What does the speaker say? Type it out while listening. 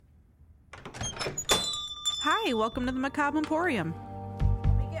Hi, welcome to the Macabre Emporium.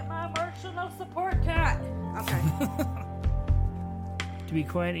 Let me get my emotional support cat. Okay. To be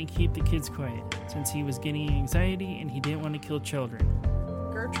quiet and keep the kids quiet, since he was getting anxiety and he didn't want to kill children.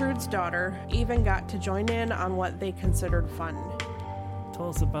 Gertrude's daughter even got to join in on what they considered fun. Tell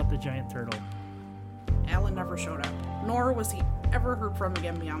us about the giant turtle. Alan never showed up, nor was he ever heard from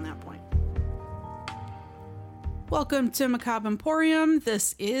again beyond that point. Welcome to Macabre Emporium.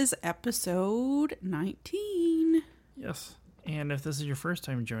 This is episode 19. Yes, and if this is your first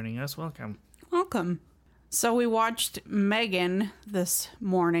time joining us, welcome. Welcome. So we watched Megan this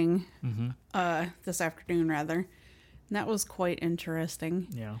morning, this afternoon rather. And that was quite interesting.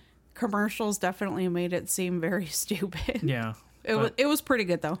 Yeah. Commercials definitely made it seem very stupid. Yeah. It was pretty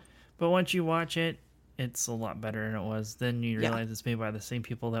good though. But once you watch it, it's a lot better than it was. Then you realize it's made by the same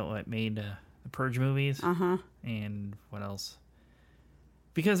people that made the Purge movies. And what else?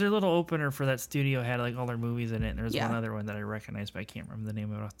 Because their little opener for that studio had like all their movies in it. And there was one other one that I recognized, but I can't remember the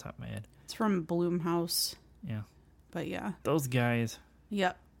name of it off the top of my head. It's from Blumhouse. Yeah. But yeah. Those guys.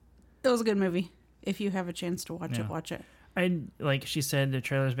 Yep. It was a good movie. If you have a chance to watch it, watch it. Like she said, the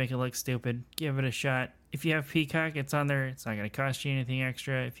trailers make it look stupid. Give it a shot. If you have Peacock, it's on there. It's not going to cost you anything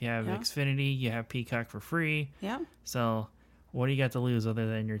extra. If you have Xfinity, you have Peacock for free. Yeah. So what do you got to lose other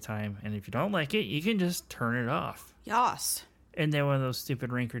than your time? And if you don't like it, you can just turn it off. Yas. And then one of those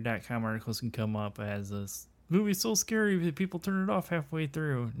stupid Ranker.com articles can come up as this movie's so scary that people turn it off halfway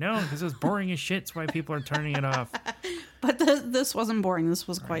through. No, because it's boring as shit. That's why people are turning it off. But this wasn't boring. This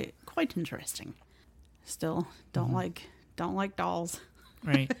was quite interesting. Still, don't like dolls.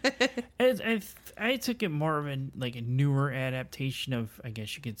 Right. I took it more of a newer adaptation of, I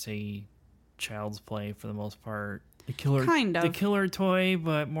guess you could say, Child's Play for the most part. The killer toy,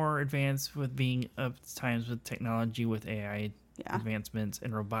 but more advanced with being up times with technology, with AI advancements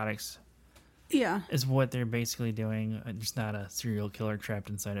and robotics. Yeah. Is what they're basically doing. It's not a serial killer trapped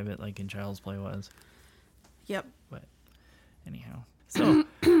inside of it like in Child's Play was. Yep. But anyhow. So,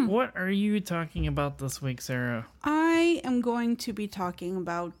 what are you talking about this week, Sarah? I am going to be talking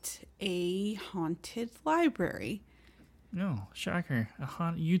about a haunted library. No, shocker.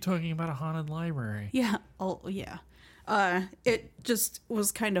 You talking about a haunted library. Yeah. Oh, yeah. It just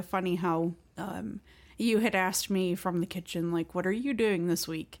was kind of funny how you had asked me from the kitchen, like, what are you doing this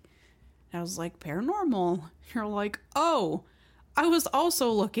week? And I was like, paranormal. You're like, oh, I was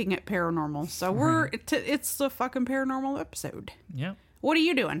also looking at paranormal. So it's the fucking paranormal episode. Yep. What are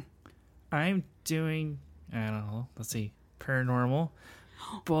you doing? I'm doing, I don't know, let's see, paranormal.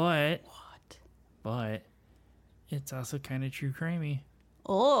 But. What? But it's also kind of true crimey.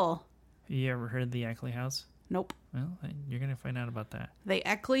 Oh. Have you ever heard of the Ackley House? Nope. Well, you're going to find out about that. The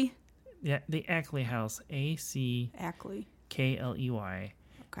Ackley? Yeah, the Ackley House. A-C... Ackley. K-L-E-Y.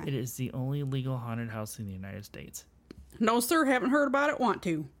 Okay. It is the only legal haunted house in the United States. No, sir. Haven't heard about it. Want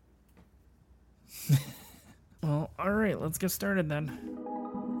to. Well, all right. Let's get started then.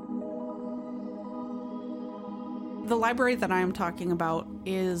 The library that I am talking about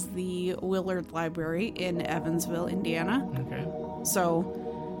is the Willard Library in Evansville, Indiana. Okay.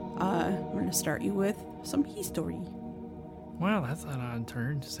 So, I'm going to start you with some history. Wow, that's an odd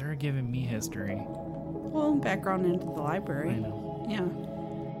turn. Sarah giving me history. Well, background into the library. I know. Yeah.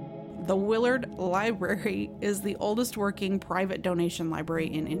 The Willard Library is the oldest working private donation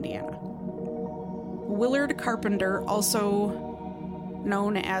library in Indiana. Willard Carpenter, also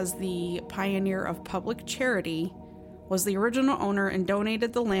known as the pioneer of public charity, was the original owner and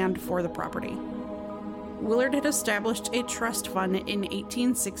donated the land for the property. Willard had established a trust fund in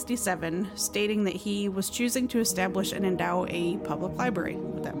 1867, stating that he was choosing to establish and endow a public library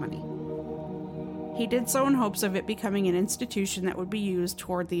with that money. He did so in hopes of it becoming an institution that would be used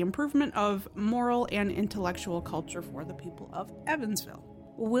toward the improvement of moral and intellectual culture for the people of Evansville.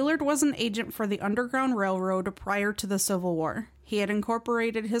 Willard was an agent for the Underground Railroad prior to the Civil War. He had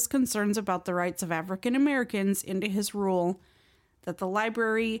incorporated his concerns about the rights of African Americans into his rule that the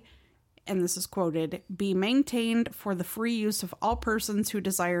library, and this is quoted, be maintained for the free use of all persons who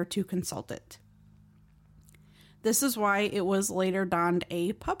desire to consult it. This is why it was later donned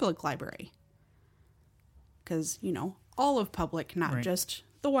a public library. Because, all of public, not just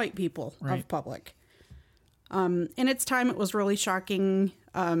the white people of public. In its time, it was really shocking.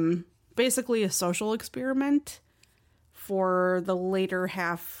 Basically a social experiment for the later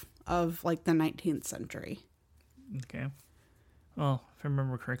half of, the 19th century. Okay. Well, if I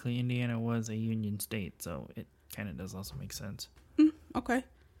remember correctly, Indiana was a union state, so it kind of does also make sense. Okay.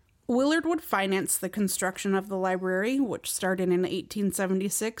 Willard would finance the construction of the library, which started in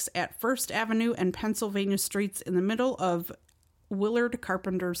 1876 at First Avenue and Pennsylvania Streets in the middle of Willard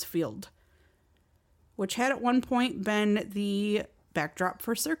Carpenter's Field. which had at one point been the backdrop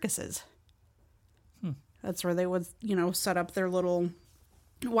for circuses. That's where they would, set up their little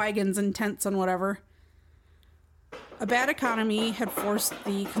wagons and tents and whatever. A bad economy had forced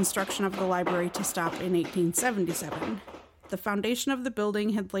the construction of the library to stop in 1877. The foundation of the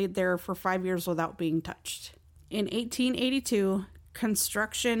building had laid there for 5 years without being touched. In 1882,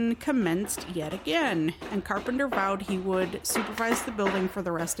 construction commenced yet again, and Carpenter vowed he would supervise the building for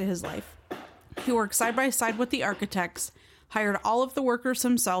the rest of his life. He worked side by side with the architects, hired all of the workers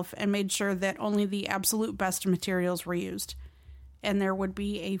himself, and made sure that only the absolute best materials were used. And there would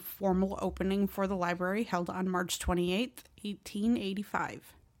be a formal opening for the library held on March 28th,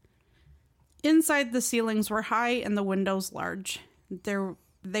 1885. Inside, the ceilings were high and the windows large.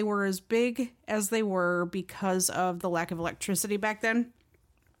 They were as big as they were because of the lack of electricity back then.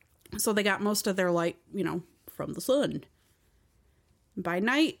 So they got most of their light, from the sun. By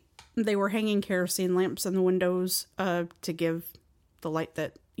night, they were hanging kerosene lamps in the windows to give the light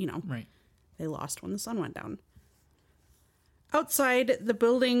that, right. They lost when the sun went down. Outside, the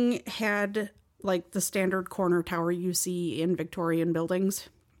building had, the standard corner tower you see in Victorian buildings.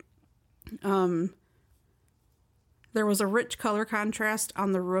 There was a rich color contrast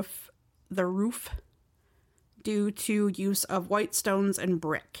on the roof due to use of white stones and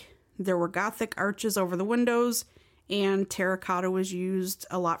brick. There were Gothic arches over the windows, and terracotta was used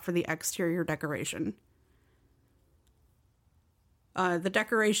a lot for the exterior decoration. The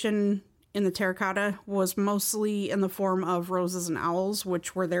decoration in the terracotta was mostly in the form of roses and owls,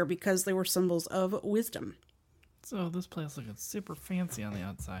 which were there because they were symbols of wisdom. So this place looks super fancy on the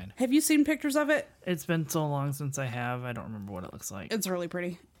outside. Have you seen pictures of it? It's been so long since I have. I don't remember what it looks like. It's really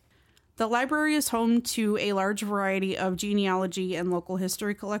pretty. The library is home to a large variety of genealogy and local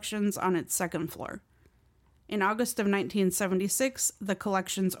history collections on its second floor. In August of 1976, the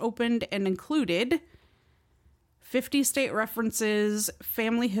collections opened and included 50 state references,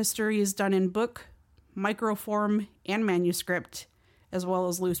 family histories done in book, microform, and manuscript, as well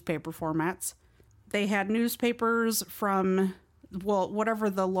as loose paper formats. They had newspapers from, whatever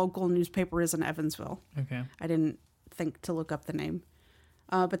the local newspaper is in Evansville. Okay. I didn't think to look up the name.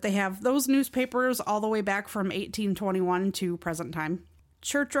 But they have those newspapers all the way back from 1821 to present time.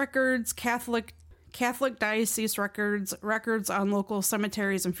 Church records, Catholic diocese records on local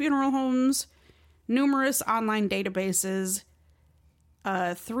cemeteries and funeral homes, numerous online databases,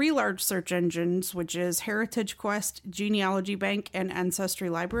 3 large search engines, which is Heritage Quest, Genealogy Bank, and Ancestry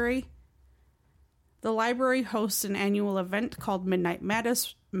Library. The library hosts an annual event called Midnight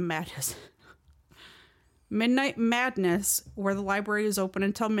Madness, where the library is open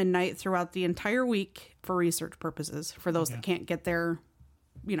until midnight throughout the entire week for research purposes, for those that can't get there,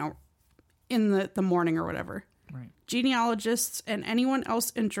 in the morning or whatever. Right. Genealogists and anyone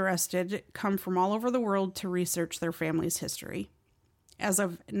else interested come from all over the world to research their family's history. As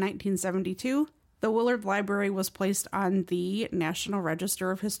of 1972, the Willard Library was placed on the National Register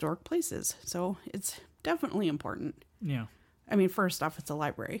of Historic Places, so it's definitely important. Yeah. I mean, first off, it's a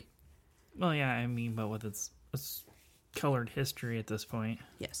library. Well, yeah, but with its colored history at this point.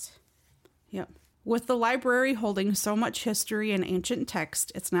 Yes. Yep. With the library holding so much history and ancient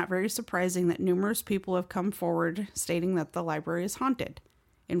text, it's not very surprising that numerous people have come forward stating that the library is haunted.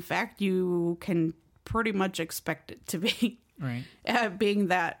 In fact, you can pretty much expect it to be. Right. Being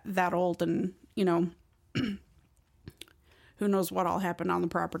that old and, who knows what all happened on the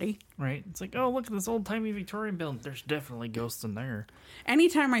property. Right. It's like, oh, look at this old-timey Victorian building. There's definitely ghosts in there.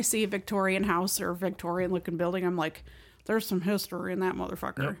 Anytime I see a Victorian house or Victorian-looking building, I'm like, there's some history in that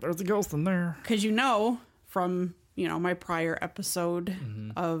motherfucker. Yep, there's a ghost in there. Because from, my prior episode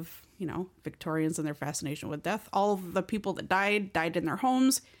of, Victorians and their fascination with death, all of the people that died in their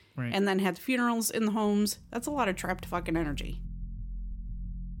homes and then had funerals in the homes. That's a lot of trapped fucking energy.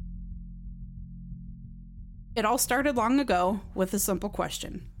 It all started long ago with a simple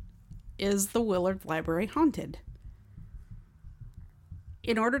question. Is the Willard Library haunted?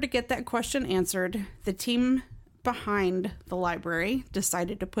 In order to get that question answered, the team behind the library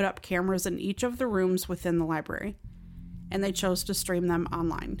decided to put up cameras in each of the rooms within the library, and they chose to stream them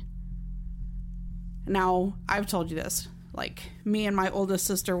online. Now, I've told you this, me and my oldest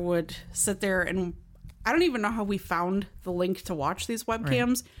sister would sit there, and I don't even know how we found the link to watch these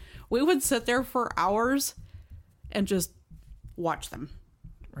webcams. Right. We would sit there for hours and just watch them.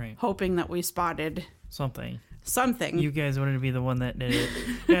 Right. Hoping that we spotted something. You guys wanted to be the one that did it.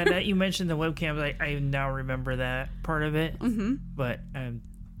 Yeah, that you mentioned the webcams. I now remember that part of it. Mm-hmm. But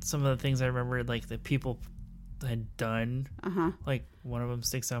some of the things I remember, the people had done. One of them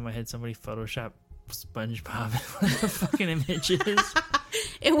sticks out in my head. Somebody photoshopped SpongeBob fucking images.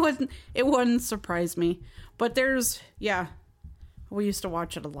 It wouldn't surprise me. But we used to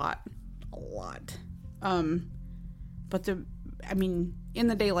watch it a lot. But in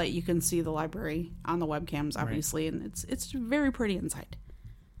the daylight you can see the library on the webcams, obviously, right. And it's very pretty inside.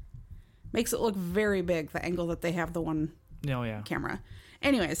 Makes it look very big, the angle that they have the one camera.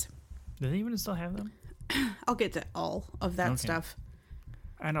 Anyways. Do they even still have them? I'll get to all of that stuff.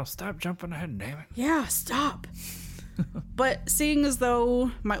 I know, stop jumping ahead, damn it. Yeah, stop. But seeing as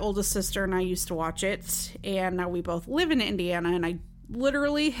though my oldest sister and I used to watch it, and now we both live in Indiana, and I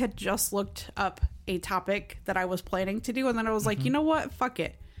literally had just looked up a topic that I was planning to do, and then I was like, you know what? Fuck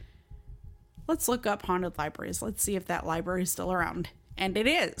it. Let's look up haunted libraries. Let's see if that library is still around. And it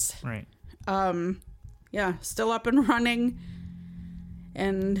is. Right. Still up and running.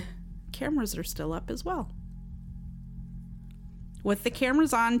 And cameras are still up as well. With the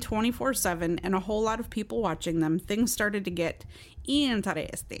cameras on 24/7 and a whole lot of people watching them, things started to get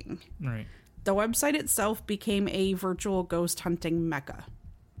interesting. Right. The website itself became a virtual ghost hunting mecca.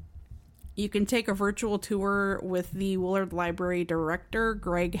 You can take a virtual tour with the Willard Library director,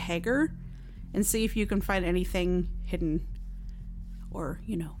 Greg Hager, and see if you can find anything hidden or,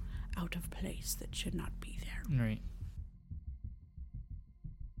 out of place that should not be there. Right.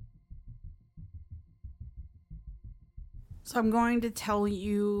 So I'm going to tell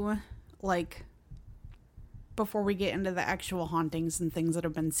you, before we get into the actual hauntings and things that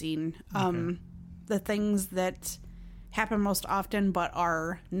have been seen, the things that happen most often but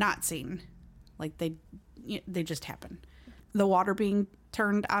are not seen. They just happen. The water being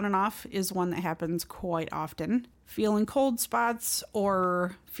turned on and off is one that happens quite often. Feeling cold spots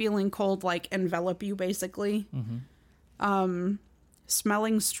or feeling cold envelop you, basically. Mm-hmm.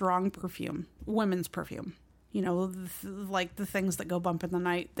 Smelling strong perfume, women's perfume. The things that go bump in the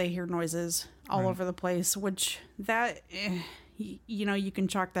night, they hear noises all over the place, which you can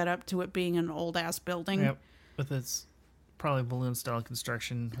chalk that up to it being an old ass building. Yep. With its probably balloon style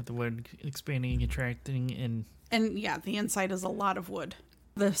construction with the wood expanding, contracting, and the inside is a lot of wood.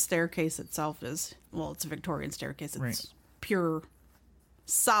 The staircase itself is, it's a Victorian staircase. It's pure,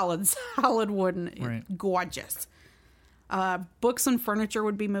 solid wood, and gorgeous. Books and furniture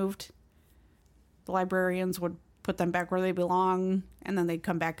would be moved. The librarians would put them back where they belong, and then they'd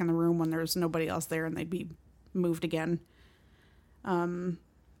come back in the room when there's nobody else there, and they'd be moved again.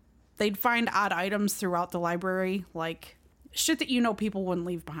 They'd find odd items throughout the library, like shit that people wouldn't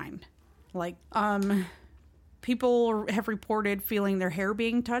leave behind. People have reported feeling their hair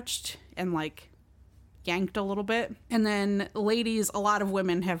being touched and yanked a little bit. And then a lot of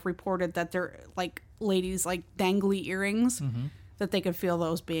women have reported that they're dangly earrings, that they could feel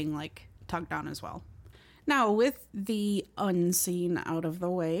those being tugged on as well. Now, with the unseen out of the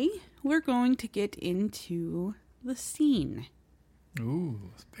way, we're going to get into the scene.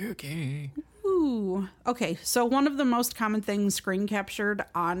 Ooh, spooky. Ooh. Okay, so one of the most common things screen captured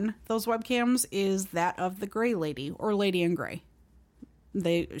on those webcams is that of the Gray Lady, or Lady in Gray.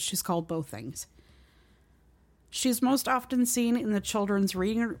 She's called both things. She's most often seen in the children's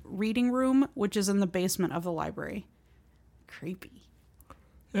reading room, which is in the basement of the library. Creepy.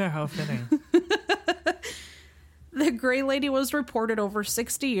 Yeah, how fitting. The Gray Lady was reported over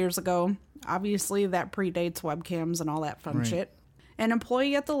 60 years ago. Obviously, that predates webcams and all that fun shit. An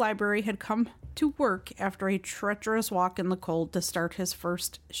employee at the library had come to work after a treacherous walk in the cold to start his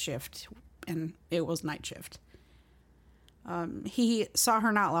first shift, and it was night shift. He saw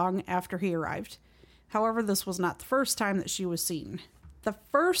her not long after he arrived. However, this was not the first time that she was seen. The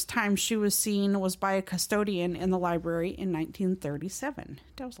first time she was seen was by a custodian in the library in 1937.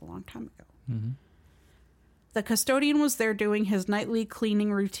 That was a long time ago. Mm-hmm. The custodian was there doing his nightly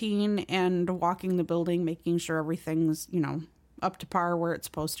cleaning routine and walking the building, making sure everything's, up to par where it's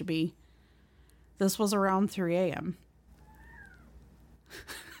supposed to be. This was around 3 a.m.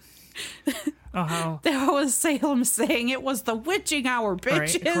 Oh, that was Salem saying it was the witching hour, bitches.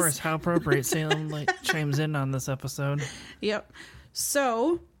 Right, of course, how appropriate. Salem chimes in on this episode. Yep.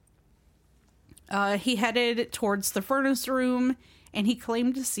 So, he headed towards the furnace room, and he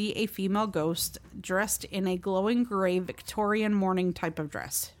claimed to see a female ghost dressed in a glowing gray Victorian mourning type of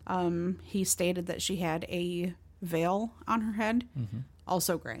dress. He stated that she had a veil on her head,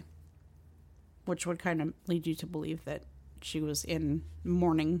 also gray, which would kind of lead you to believe that she was in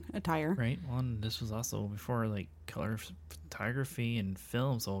mourning attire. Right. Well, and this was also before color photography and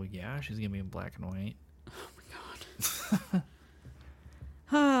film, so yeah, she's gonna be in black and white. Oh my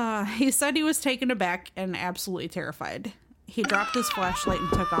god. He said he was taken aback and absolutely terrified. He dropped his flashlight and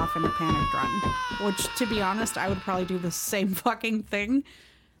took off in a panicked run, which, to be honest, I would probably do the same fucking thing.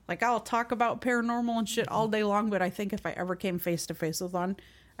 Like, I'll talk about paranormal and shit all day long, but I think if I ever came face to face with one,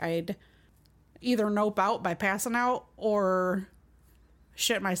 I'd either nope out by passing out or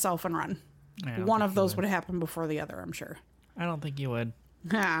shit myself and run. One of those would happen before the other, I'm sure. I don't think you would.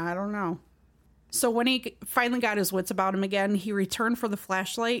 I don't know. So when he finally got his wits about him again, he returned for the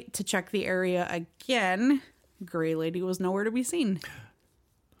flashlight to check the area again. Gray Lady was nowhere to be seen.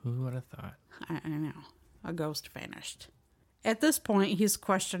 Who would have thought? I know. A ghost vanished. At this point, he's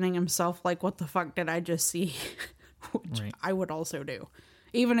questioning himself like, what the fuck did I just see? Which I would also do.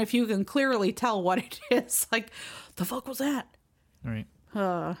 Even if you can clearly tell what it is. Like, the fuck was that? Right.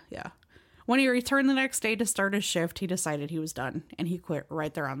 Yeah. When he returned the next day to start his shift, he decided he was done, and he quit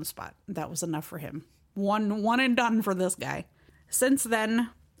right there on the spot. That was enough for him. One and done for this guy. Since then,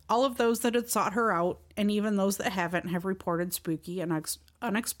 all of those that had sought her out, and even those that haven't, have reported spooky and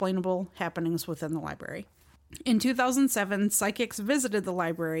unexplainable happenings within the library. In 2007, psychics visited the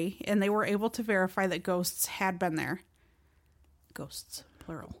library, and they were able to verify that ghosts had been there. Ghosts,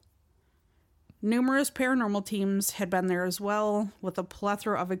 plural. Numerous paranormal teams had been there as well, with a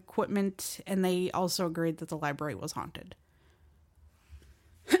plethora of equipment, and they also agreed that the library was haunted.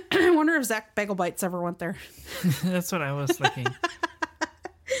 I wonder if Zach Bagelbites ever went there. That's what I was thinking.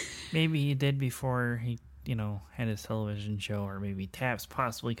 Maybe he did before he, had his television show, or maybe Taps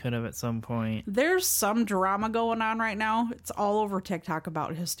possibly could have at some point. There's some drama going on right now. It's all over TikTok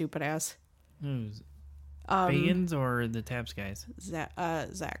about his stupid ass. Who's Bagans or the Taps guys?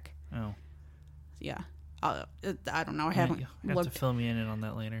 Zach. Oh. Yeah. I don't know. I haven't you have to fill me in on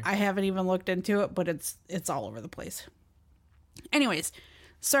that later. I haven't even looked into it, but it's all over the place. Anyways,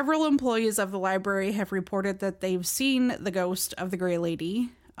 several employees of the library have reported that they've seen the ghost of the Gray Lady.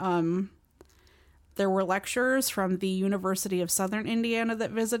 There were lecturers from the University of Southern Indiana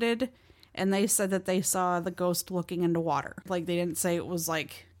that visited, and they said that they saw the ghost looking into water. Like, they didn't say it was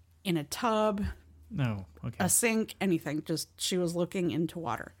like in a tub, no, okay, a sink, anything. Just she was looking into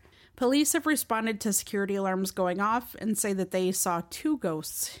water. Police have responded to security alarms going off and say that they saw 2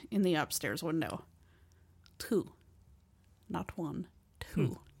 ghosts in the upstairs window. 2. Not 1.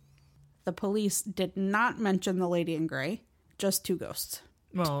 2. The police did not mention the lady in gray. Just 2 ghosts.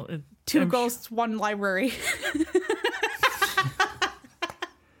 Well, 2 ghosts, 1 library.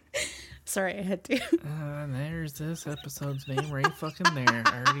 Sorry, I had to. There's this episode's name right fucking there.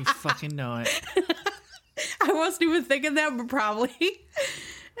 I already fucking know it. I wasn't even thinking that, but probably.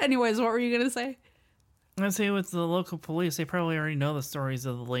 Anyways, what were you going to say? I'd say with the local police, they probably already know the stories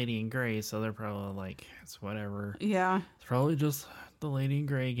of the lady in gray, so they're probably like, it's whatever. Yeah. It's probably just the lady in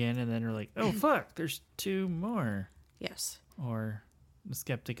gray again, and then they're like, oh, fuck, there's 2 more. Yes. Or the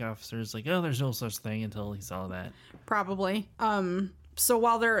skeptic officer's like, oh, there's no such thing until he saw that. Probably. So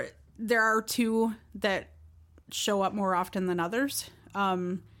while there are 2 that show up more often than others,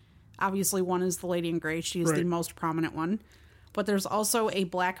 obviously one is the lady in gray. She's the most prominent one. But there's also a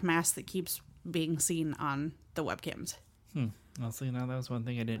black mass that keeps being seen on the webcams. I'll see. Now that was one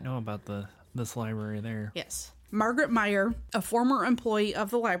thing I didn't know about this library there. Yes. Margaret Meyer, a former employee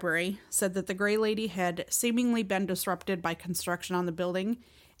of the library, said that the Gray Lady had seemingly been disrupted by construction on the building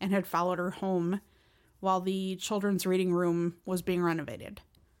and had followed her home while the children's reading room was being renovated.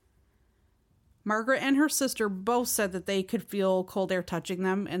 Margaret and her sister both said that they could feel cold air touching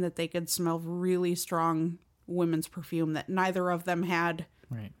them and that they could smell really strong women's perfume that neither of them had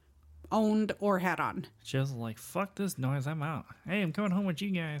owned or had on. She was like, fuck this noise, I'm out. Hey, I'm coming home with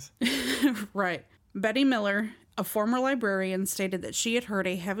you guys. Right. Betty Miller, a former librarian, stated that she had heard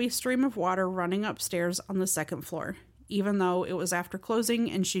a heavy stream of water running upstairs on the 2nd floor, even though it was after closing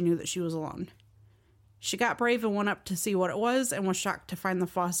and she knew that she was alone. She got brave and went up to see what it was and was shocked to find the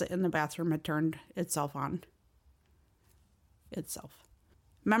faucet in the bathroom had turned itself on.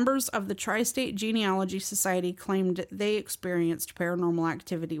 Members of the Tri-State Genealogy Society claimed they experienced paranormal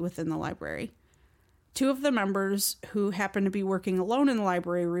activity within the library. 2 of the members, who happened to be working alone in the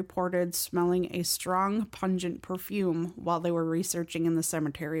library, reported smelling a strong, pungent perfume while they were researching in the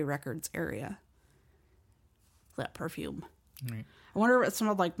cemetery records area. That perfume. Right. I wonder if it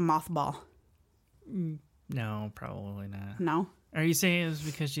smelled like mothball. No, probably not. No? Are you saying it was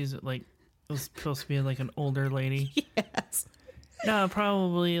because she's like, it was supposed to be like an older lady? Yes. No,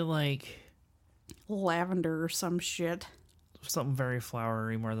 probably like lavender or some shit. Something very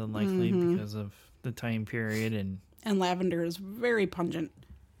flowery, more than likely, because of the time period. And lavender is very pungent.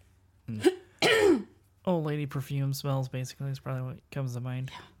 Old lady perfume smells, basically, is probably what comes to mind.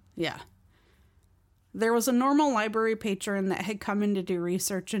 Yeah. There was a normal library patron that had come in to do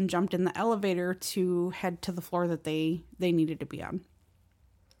research and jumped in the elevator to head to the floor that they needed to be on.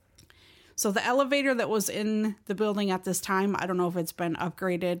 So the elevator that was in the building at this time, I don't know if it's been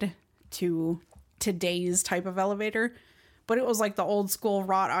upgraded to today's type of elevator, but it was like the old school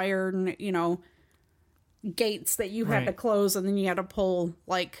wrought iron, gates that you had to close, and then you had to pull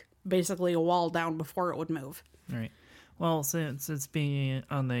like basically a wall down before it would move. Right. Well, since it's being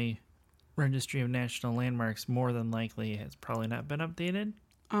on the Registry of National Landmarks, more than likely it has probably not been updated.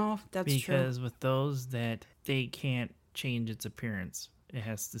 Oh, that's true. Because with those, that they can't change its appearance. It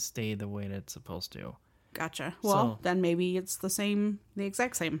has to stay the way that it's supposed to. Gotcha. Well, then maybe it's the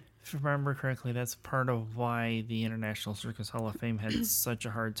exact same. If I remember correctly, that's part of why the International Circus Hall of Fame had such a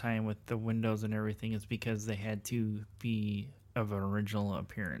hard time with the windows and everything, is because they had to be of an original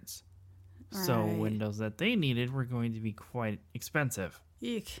appearance. Right. So windows that they needed were going to be quite expensive.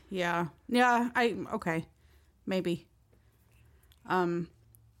 Eek. Yeah. Okay. Maybe.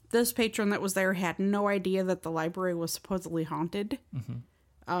 This patron that was there had no idea that the library was supposedly haunted.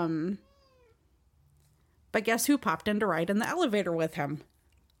 Mm-hmm. But guess who popped in to ride in the elevator with him?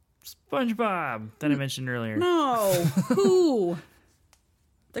 SpongeBob, that I mentioned earlier. No. Who?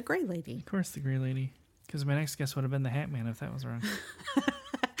 The Gray Lady. Of course, the Gray Lady. Because my next guess would have been the Hat Man if that was wrong.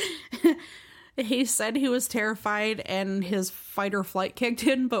 He said he was terrified and his fight or flight kicked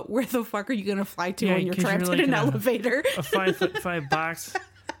in, but where the fuck are you going to fly to when you're trapped in an elevator? A 5'5" box,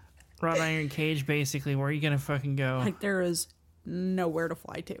 wrought iron cage, basically. Where are you going to fucking go? Like, there is nowhere to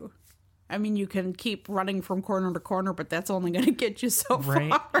fly to. I mean, you can keep running from corner to corner, but that's only going to get you so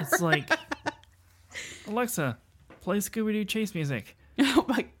far. It's like, Alexa, play Scooby-Doo chase music. Oh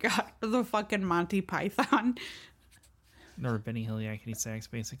my God. The fucking Monty Python. Or Benny Hill Yakety Sax,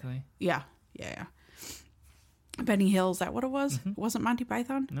 basically. Yeah. Benny Hill, is that what it was? Mm-hmm. It wasn't Monty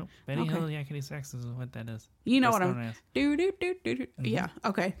Python? Nope. Benny Hill Yakety Sax is what that is. You know what I'm... Mm-hmm. Yeah,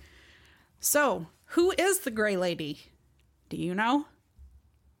 okay. So, who is the Gray Lady? Do you know?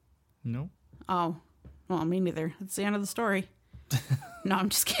 Nope. Oh. Well, me neither. That's the end of the story. No, I'm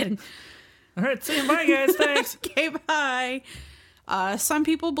just kidding. All right, see you. Bye, guys. Thanks. Okay, bye. Some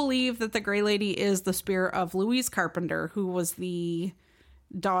people believe that the Gray Lady is the spirit of Louise Carpenter, who was one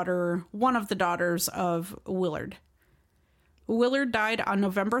of the daughters of Willard. Willard died on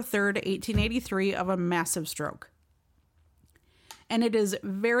November 3rd, 1883 of a massive stroke. And it is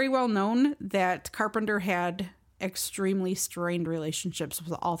very well known that Carpenter had extremely strained relationships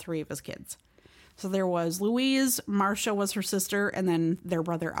with all three of his kids. So there was Louise, Marcia was her sister, and then their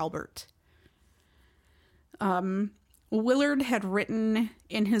brother Albert. Willard had written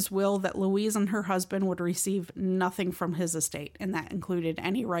in his will that Louise and her husband would receive nothing from his estate, and that included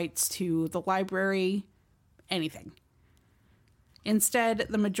any rights to the library, anything. Instead,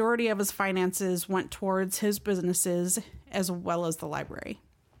 the majority of his finances went towards his businesses as well as the library.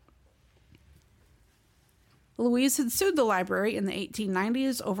 Louise had sued the library in the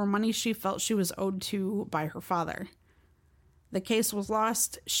 1890s over money she felt she was owed to by her father. The case was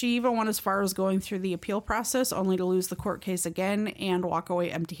lost. She even went as far as going through the appeal process, only to lose the court case again and walk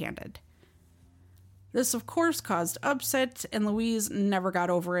away empty-handed. This, of course, caused upset, and Louise never got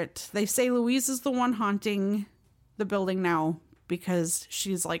over it. They say Louise is the one haunting the building now because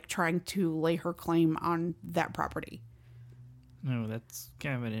she's, like, trying to lay her claim on that property. Oh, that's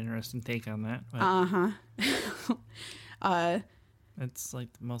kind of an interesting take on that. That's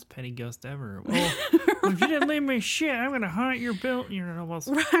like the most petty ghost ever. Well, if you didn't leave me shit, I'm going to haunt your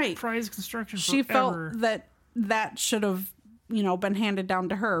prize construction forever. She felt that should have, been handed down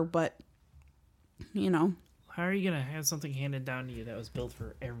to her, but, How are you going to have something handed down to you that was built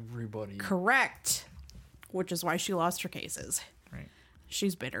for everybody? Correct. Which is why she lost her cases. Right.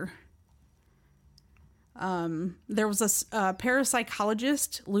 She's bitter. There was a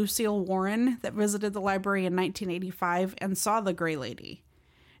parapsychologist, Lucille Warren, that visited the library in 1985 and saw the Gray Lady.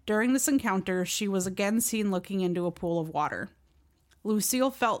 During this encounter, she was again seen looking into a pool of water.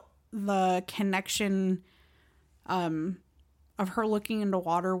 Lucille felt the connection of her looking into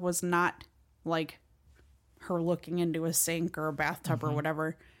water was not like her looking into a sink or a bathtub or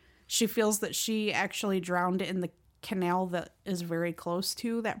whatever. She feels that she actually drowned in the canal that is very close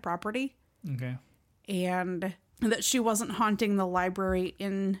to that property. Okay. And that she wasn't haunting the library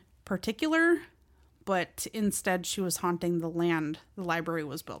in particular, but instead she was haunting the land the library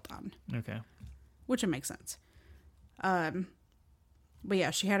was built on. Okay. Which it makes sense. But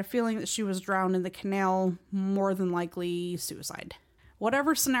yeah, she had a feeling that she was drowned in the canal, more than likely suicide.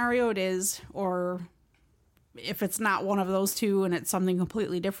 Whatever scenario it is, or if it's not one of those two and it's something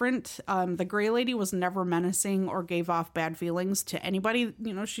completely different, the Gray Lady was never menacing or gave off bad feelings to anybody.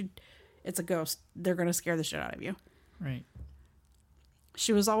 It's a ghost. They're going to scare the shit out of you. Right.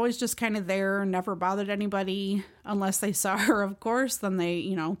 She was always just kind of there, never bothered anybody unless they saw her, of course. Then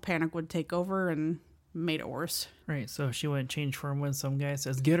they, panic would take over and made it worse. Right, so she wouldn't change form when some guy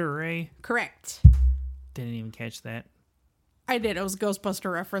says, "Get her, Ray." Correct. Didn't even catch that. I did. It was a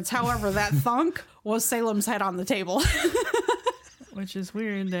Ghostbuster reference. However, that thunk was Salem's head on the table. Which is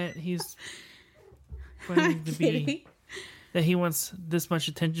weird that he's going to be... That he wants this much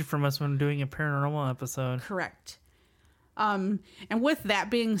attention from us when we're doing a paranormal episode. Correct. And with that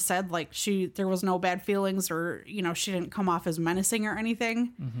being said, there was no bad feelings or, she didn't come off as menacing or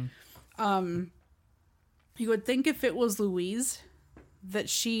anything. Mm-hmm. You would think if it was Louise, that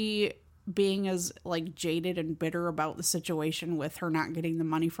she being as jaded and bitter about the situation with her not getting the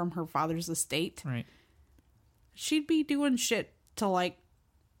money from her father's estate, right, she'd be doing shit to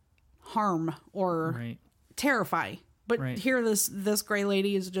harm or terrify. But here this gray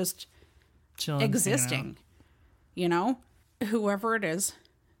lady is just chilling, existing. Whoever it is,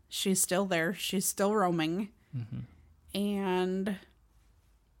 she's still there. She's still roaming. Mm-hmm. And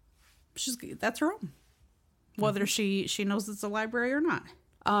that's her home. Whether she knows it's a library or not.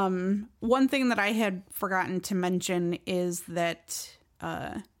 One thing that I had forgotten to mention is that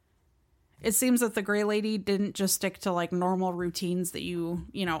it seems that the gray lady didn't just stick to normal routines that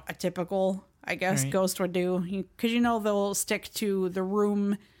a typical, I guess, ghost would do. Because they'll stick to the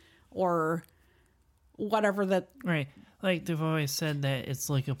room or whatever that... Right. They've always said that it's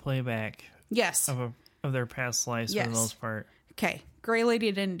like a playback. Yes. Of their past lives for the most part. Okay. Gray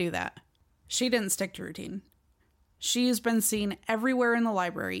lady didn't do that. She didn't stick to routine. She's been seen everywhere in the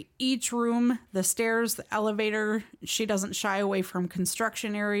library. Each room, the stairs, the elevator. She doesn't shy away from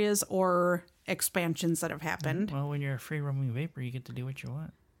construction areas or expansions that have happened. Well, when you're a free roaming vapor, you get to do what you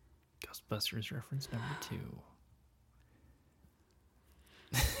want. Ghostbusters reference number 2.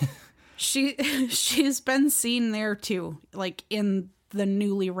 She's been seen there too, in the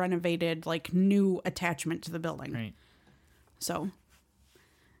newly renovated, new attachment to the building. Right. So,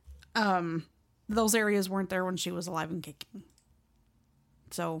 those areas weren't there when she was alive and kicking.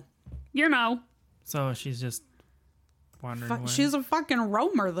 So, So she's just wandering away. She's a fucking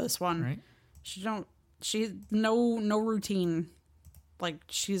roamer, this one. Right. She's no routine.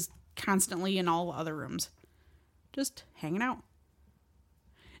 She's constantly in all the other rooms. Just hanging out.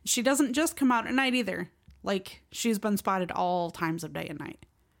 She doesn't just come out at night either. She's been spotted all times of day and night.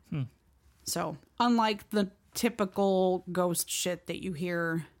 So, unlike the typical ghost shit that you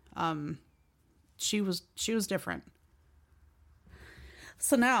hear, she was different.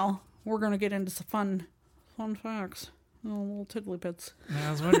 So now we're gonna get into some fun facts. Little tiddly bits. I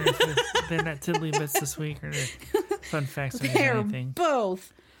was wondering if they're not tiddly bits this week or fun facts or anything.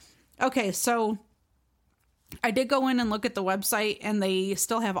 Both. Okay, so I did go in and look at the website, and they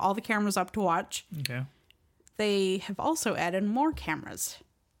still have all the cameras up to watch. Okay. They have also added more cameras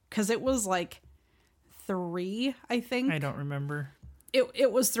because it was 3, I think. I don't remember.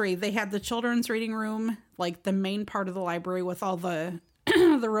 It was 3. They had the children's reading room, the main part of the library with all the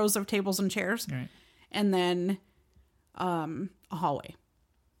the rows of tables and chairs, right, and then a hallway.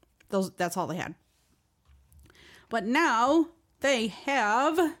 That's all they had. But now they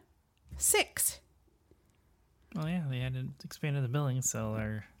have 6. Well, yeah, they had expanded the building, so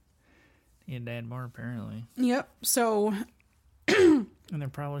they had to add more, apparently. Yep, so... and they're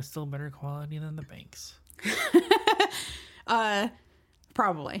probably still better quality than the banks.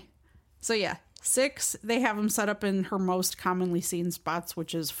 Probably. So, yeah, 6, they have them set up in her most commonly seen spots,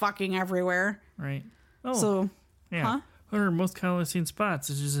 which is fucking everywhere. Right. Oh, so, yeah. Huh? Her most commonly seen spots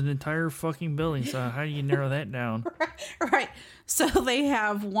is just an entire fucking building, so how do you narrow that down? Right. So, they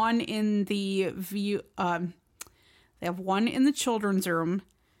have one in the view... They have one in the children's room,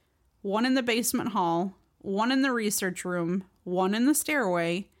 one in the basement hall, one in the research room, one in the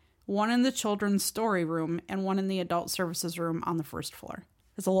stairway, one in the children's story room, and one in the adult services room on the first floor.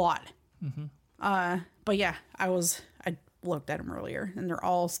 It's a lot. Mm-hmm. But yeah, I looked at them earlier, and they're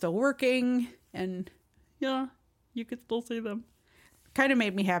all still working, and yeah, you could still see them. Kind of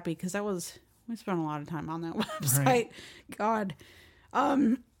made me happy because we spent a lot of time on that website. Right. God.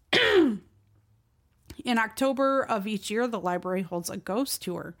 In October of each year, the library holds a ghost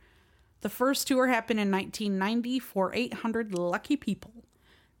tour. The first tour happened in 1990 for 800 lucky people.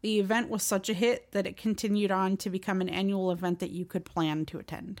 The event was such a hit that it continued on to become an annual event that you could plan to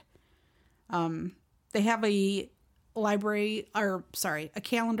attend. They have a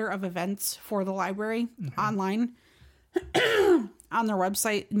calendar of events for the library online on their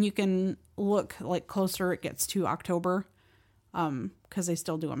website, and you can look closer it gets to October because they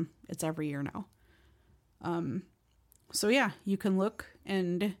still do them. It's every year now. So yeah, you can look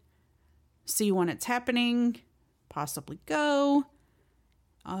and see when it's happening, possibly go,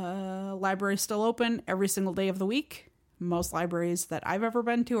 Library's still open every single day of the week. Most libraries that I've ever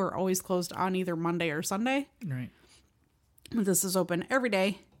been to are always closed on either Monday or Sunday. Right. This is open every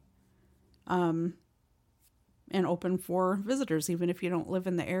day. And open for visitors. Even if you don't live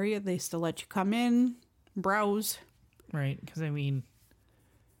in the area, they still let you come in, browse. Right. Because, I mean,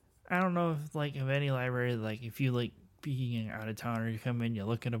 I don't know if, like, of any library, like, if you, like, being out of town or you come in, you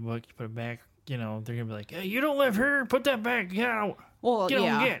look at a book, you put it back, you know, they're going to be like, hey, you don't live here, put that back, get out. Well, get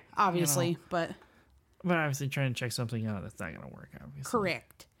yeah, on, get. obviously, you know? But obviously trying to check something out, that's not going to work, obviously.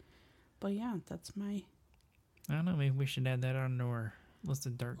 Correct. But, yeah, that's my... I don't know, maybe we should add that on to our list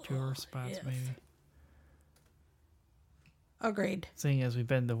of dark tour spots, yes. maybe. Agreed. Seeing as we've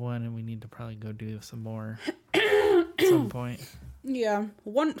been to one and we need to probably go do some more at some point. Yeah.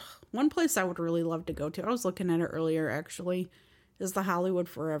 One place I would really love to go to, I was looking at it earlier actually, is the Hollywood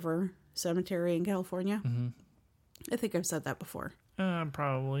Forever Cemetery in California. Mm-hmm. I think I've said that before.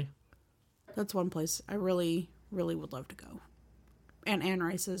 Probably. That's one place I really, really would love to go. And Anne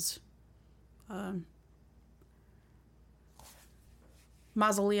Rice's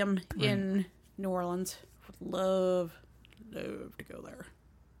mausoleum in New Orleans. Would love to go there.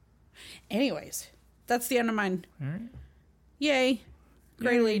 Anyways, that's the end of mine. All right. Yay.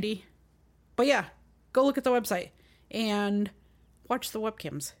 Great lady. But yeah, go look at the website and watch the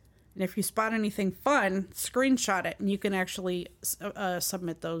webcams. And if you spot anything fun, screenshot it, and you can actually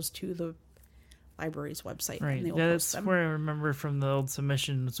submit those to the library's website. Right. And they will That's post them. where I remember from the old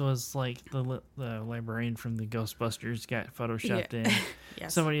submissions was like the librarian from the Ghostbusters got photoshopped in.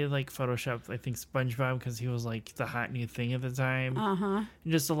 Yes. Somebody like photoshopped, I think, SpongeBob because he was like the hot new thing at the time. And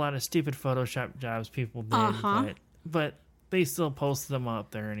just a lot of stupid Photoshop jobs people did. But they still posted them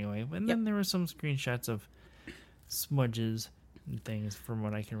up there anyway. And then there were some screenshots of smudges and things from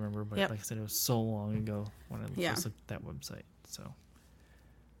what I can remember. But like I said, it was so long ago when I first looked at that website. So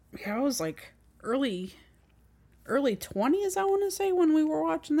yeah, it was like early 20s, I want to say, when we were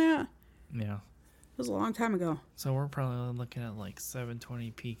watching that. Yeah. It was a long time ago. So we're probably looking at like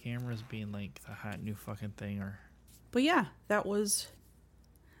 720p cameras being like the hot new fucking thing. But yeah, that was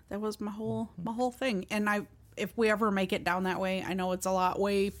my whole thing. And if we ever make it down that way, I know it's a lot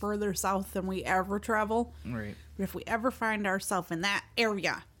way further south than we ever travel. Right. But if we ever find ourselves in that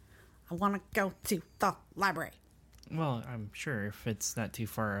area, I want to go to the library. Well, I'm sure if it's not too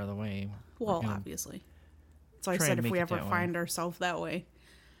far out of the way. Well, obviously. So I said if we ever find ourselves that way.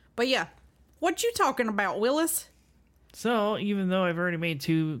 But yeah, what you talking about, Willis? So even though I've already made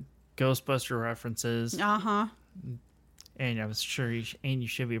 2 Ghostbuster references, and I was sure you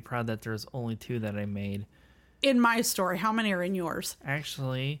should be proud that there's only 2 that I made. In my story, how many are in yours?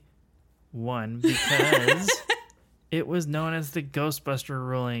 Actually, 1 because it was known as the Ghostbuster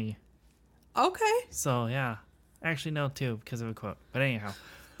ruling. Okay. So yeah, actually no, 2 because of a quote. But anyhow.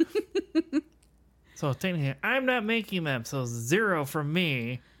 So technically, I'm not making them, so 0 from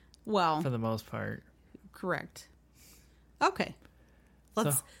me. Well, for the most part. Correct. Okay.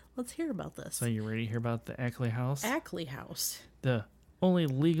 Let's hear about this. So you ready to hear about the Ackley House? Ackley House. The only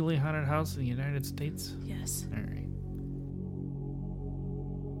legally haunted house in the United States? Yes. All right.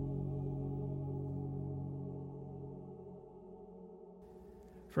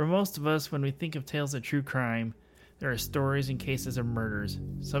 For most of us, when we think of tales of true crime, there are stories and cases of murders.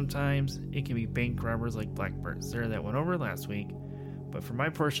 Sometimes it can be bank robbers like Blackbird Sarah that went over last week. But for my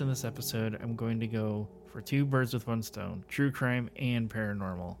portion of this episode, I'm going to go for 2 birds with 1 stone. True crime and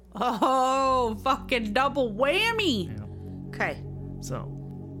paranormal. Oh, fucking double whammy. Yeah. Okay. So,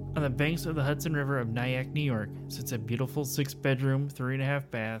 on the banks of the Hudson River of Nyack, New York, sits a beautiful 6-bedroom,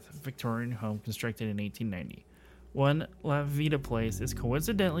 3.5 bath Victorian home constructed in 1890. One La Vida Place is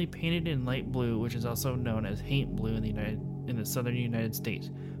coincidentally painted in light blue, which is also known as Haint Blue in the southern United States,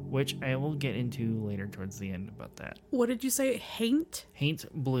 which I will get into later towards the end about that. What did you say? Haint? Haint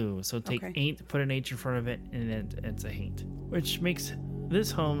Blue. So take ain't, put an H in front of it, and it's a haint. Which makes this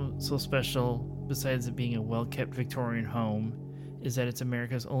home so special, besides it being a well-kept Victorian home, is that it's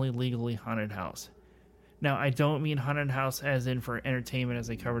America's only legally haunted house. Now, I don't mean haunted house as in for entertainment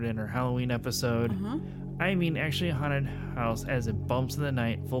as I covered in our Halloween episode. I mean actually a haunted house as in bumps in the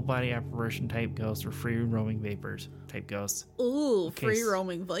night, full body apparition type ghosts or free roaming vapors type ghosts. Ooh, free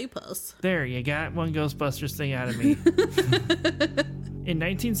roaming vapors. There, you got one Ghostbusters thing out of me. In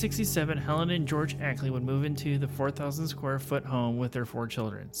 1967, Helen and George Ackley would move into the 4,000 square foot home with their 4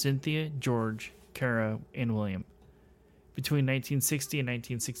 children, Cynthia, George, Kara, and William. Between 1960 and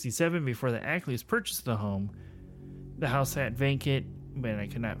 1967, before the Ackleys purchased the home, the house sat vacant, but I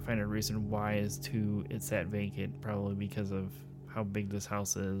could not find a reason why it sat vacant, probably because of how big this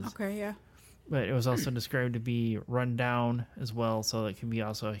house is. Okay, yeah. But it was also described to be run down as well, so that can be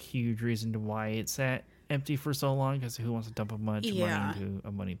also a huge reason to why it's sat empty for so long, because who wants to dump a bunch of money into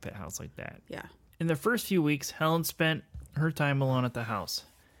a money pit house like that? Yeah. In the first few weeks, Helen spent her time alone at the house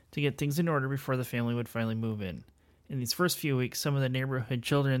to get things in order before the family would finally move in. In these first few weeks, some of the neighborhood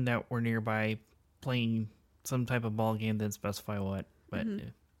children that were nearby playing some type of ball game, didn't specify what, but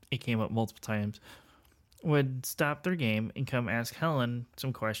it came up multiple times, would stop their game and come ask Helen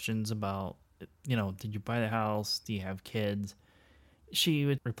some questions about, did you buy the house? Do you have kids? She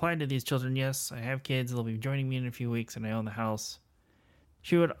would reply to these children, yes, I have kids. They'll be joining me in a few weeks and I own the house.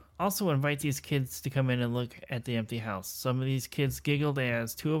 She would also invite these kids to come in and look at the empty house. Some of these kids giggled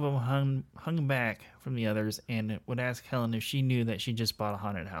as two of them hung back from the others and would ask Helen if she knew that she just bought a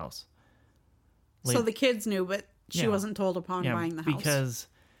haunted house. So the kids knew, but she wasn't told upon buying the house. Because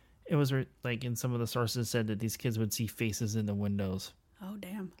it was like in some of the sources said that these kids would see faces in the windows. Oh,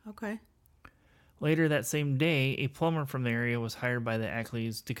 damn. Okay. Later that same day, a plumber from the area was hired by the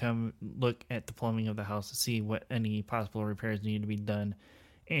Ackleys to come look at the plumbing of the house to see what any possible repairs needed to be done.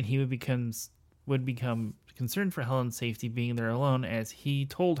 And he would become concerned for Helen's safety being there alone, as he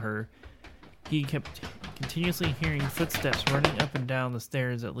told her he kept continuously hearing footsteps running up and down the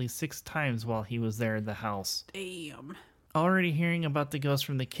stairs at least 6 times while he was there in the house. Damn. Already hearing about the ghost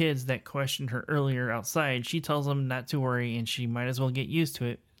from the kids that questioned her earlier outside, she tells them not to worry and she might as well get used to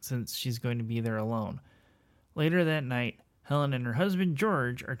it since she's going to be there alone. Later that night, Helen and her husband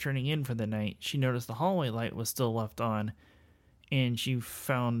George are turning in for the night. She noticed the hallway light was still left on, and she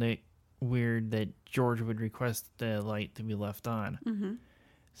found it weird that George would request the light to be left on. Mm-hmm.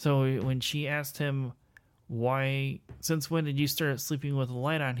 So when she asked him, since when did you start sleeping with the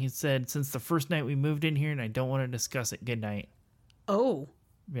light on? He said, since the first night we moved in here and I don't want to discuss it. Good night. Oh.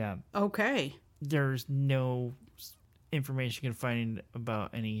 Yeah. Okay. There's no information you can find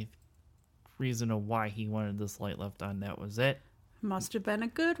about any reason of why he wanted this light left on. That was it. Must have been a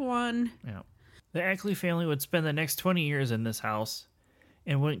good one. Yeah. The Ackley family would spend the next 20 years in this house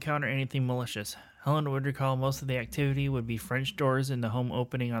and wouldn't encounter anything malicious. Helen would recall most of the activity would be French doors in the home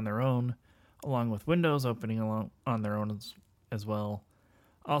opening on their own, along with windows opening on their own as well.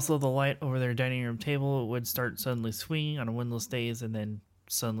 Also, the light over their dining room table would start suddenly swinging on windless days and then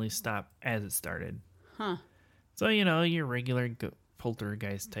suddenly stop as it started. Huh. So, your regular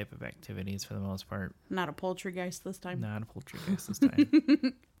poltergeist type of activities for the most part. Not a poltergeist this time. Not a poltergeist this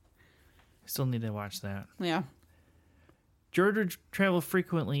time. Still need to watch that. Yeah. George would travel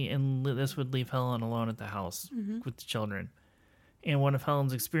frequently, and this would leave Helen alone at the house with the children. And one of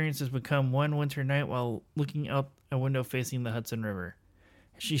Helen's experiences would come one winter night while looking out a window facing the Hudson River.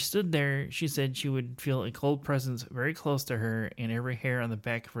 As she stood there, she said she would feel a cold presence very close to her, and every hair on the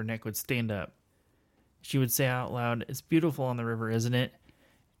back of her neck would stand up. She would say out loud, "It's beautiful on the river, isn't it?"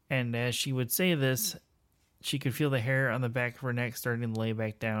 And as she would say this, she could feel the hair on the back of her neck starting to lay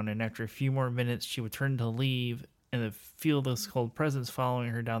back down, and after a few more minutes, she would turn to leave and feel this cold presence following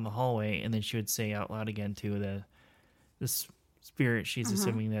her down the hallway, and then she would say out loud again to this spirit, she's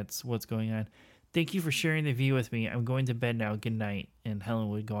assuming that's what's going on, "Thank you for sharing the view with me. I'm going to bed now. Good night." And Helen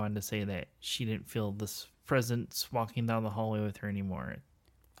would go on to say that she didn't feel this presence walking down the hallway with her anymore.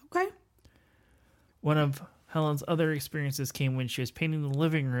 Okay. One of Helen's other experiences came when she was painting the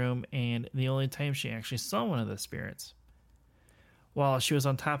living room, and the only time she actually saw one of the spirits. While she was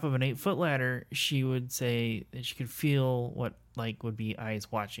on top of an 8-foot ladder, she would say that she could feel what would be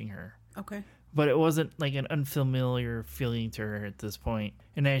eyes watching her. Okay. But it wasn't like an unfamiliar feeling to her at this point.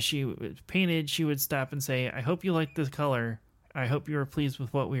 And as she painted, she would stop and say, "I hope you like this color. I hope you are pleased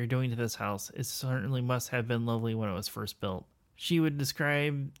with what we are doing to this house. It certainly must have been lovely when it was first built." She would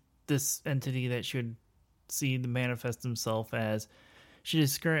describe this entity that she would see to manifest himself as, she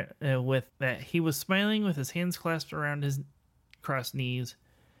described with that he was smiling with his hands clasped around his crossed knees,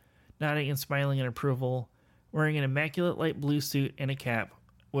 nodding and smiling in approval, wearing an immaculate light blue suit and a cap,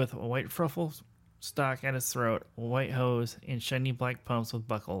 with a white fruffle stock at his throat, a white hose, and shiny black pumps with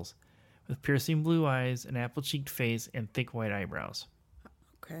buckles, with piercing blue eyes, an apple-cheeked face, and thick white eyebrows.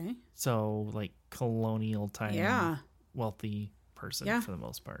 Okay. So, colonial time, wealthy person for the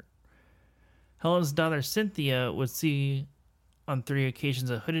most part. Helen's daughter Cynthia would see on 3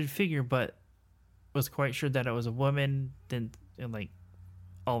 occasions a hooded figure, but was quite sure that it was a woman.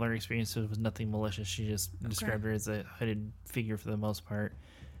 All their experiences was nothing malicious. She just described her as a hooded figure for the most part.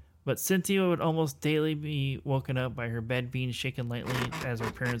 But Cynthia would almost daily be woken up by her bed being shaken lightly, as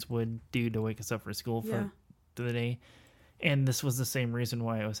her parents would do to wake us up for school for the day. And this was the same reason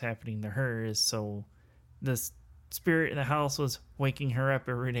why it was happening to her, is so this spirit in the house was waking her up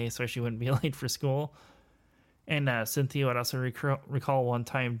every day so she wouldn't be late for school. And Cynthia would also recall one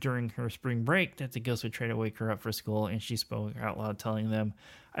time during her spring break that the ghost would try to wake her up for school, and she spoke out loud telling them,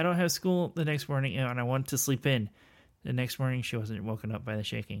 "I don't have school the next morning and I want to sleep in." The next morning, she wasn't woken up by the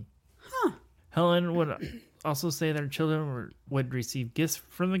shaking. Huh. Helen would also say that her children would receive gifts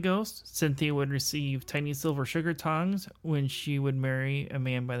from the ghost. Cynthia would receive tiny silver sugar tongs when she would marry a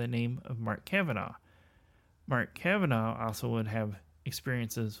man by the name of Mark Kavanaugh. Mark Kavanaugh also would have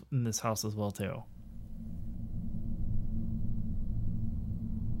experiences in this house as well, too.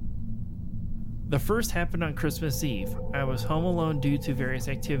 The first happened on Christmas Eve. I was home alone due to various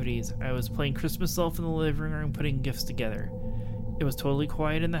activities. I was playing Christmas elf in the living room, putting gifts together. It was totally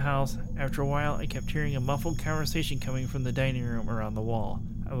quiet in the house. After a while, I kept hearing a muffled conversation coming from the dining room around the wall.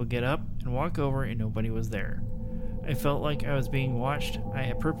 I would get up and walk over, and nobody was there. I felt like I was being watched. I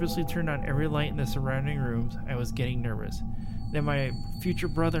had purposely turned on every light in the surrounding rooms. I was getting nervous. Then my future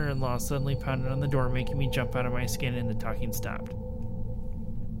brother-in-law suddenly pounded on the door, making me jump out of my skin, and the talking stopped.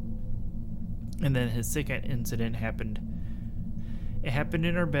 And then his second incident happened. It happened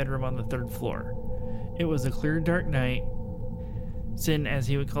in our bedroom on the 3rd floor. It was a clear, dark night. Sin, as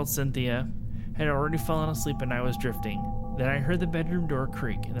he would call Cynthia, had already fallen asleep and I was drifting. Then I heard the bedroom door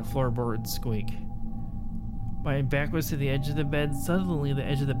creak and the floorboards squeak. My back was to the edge of the bed. Suddenly, the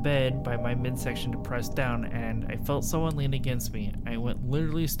edge of the bed by my midsection depressed down, and I felt someone lean against me. I went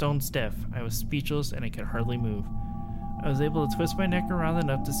literally stone stiff. I was speechless and I could hardly move. I was able to twist my neck around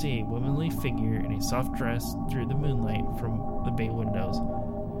enough to see a womanly figure in a soft dress through the moonlight from the bay windows.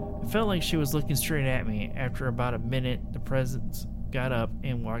 I felt like she was looking straight at me. After about a minute, the presence got up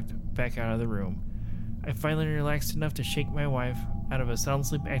and walked back out of the room. I finally relaxed enough to shake my wife out of a sound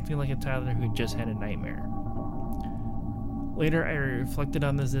sleep, acting like a toddler who just had a nightmare. Later, I reflected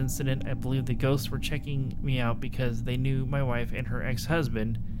on this incident. I believe the ghosts were checking me out because they knew my wife and her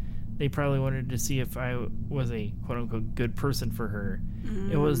ex-husband. They probably wanted to see if I was a quote-unquote good person for her.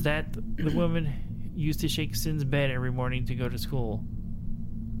 It was that the woman used to shake Sin's bed every morning to go to school,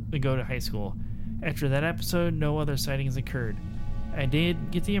 to go to high school. After that episode, no other sightings occurred. I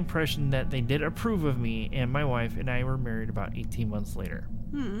did get the impression that they did approve of me, and my wife and I were married about 18 months later.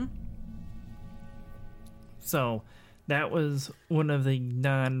 So that was one of the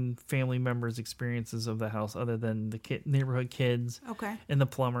non-family members' experiences of the house, other than the neighborhood kids and the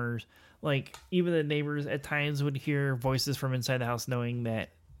plumbers. Like, even the neighbors at times would hear voices from inside the house knowing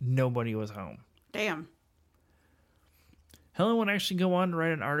that nobody was home. Damn. Helen would actually go on to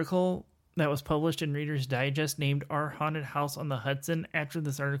write an article that was published in Reader's Digest named Our Haunted House on the Hudson. After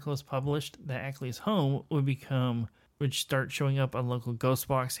this article was published, the Ackley's home would start showing up on local ghost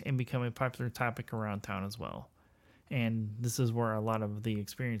walks and become a popular topic around town as well. And this is where a lot of the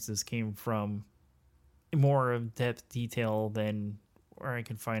experiences came from, more of depth detail than where I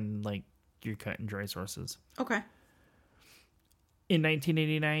could find like your cut and dry sources. Okay. In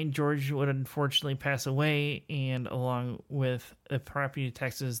 1989, George would unfortunately pass away, and along with the property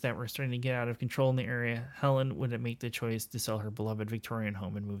taxes that were starting to get out of control in the area, Helen would make the choice to sell her beloved Victorian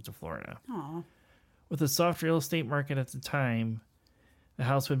home and move to Florida. Aww. With a soft real estate market at the time, the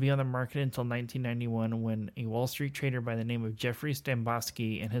house would be on the market until 1991, when a Wall Street trader by the name of Jeffrey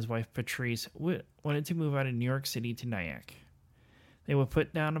Stambosky and his wife Patrice wanted to move out of New York City to Nyack. They would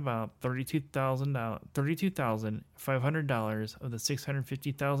put down about $32,500 of the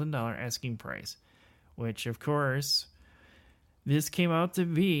 $650,000 asking price, which, of course, this came out to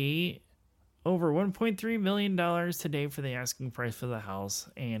be over $1.3 million today for the asking price for the house,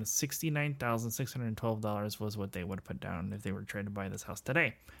 and $69,612 was what they would have put down if they were trying to buy this house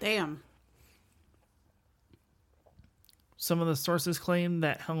today. Damn. Some of the sources claim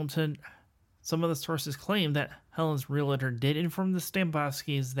that Helen's realtor did inform the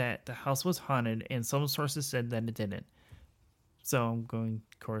Stambowskis that the house was haunted, and some sources said that it didn't. So I'm going,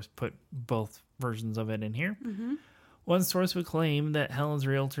 of course, put both versions of it in here. Mm-hmm. One source would claim that Helen's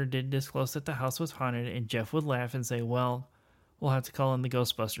realtor did disclose that the house was haunted, and Jeff would laugh and say, "Well, we'll have to call in the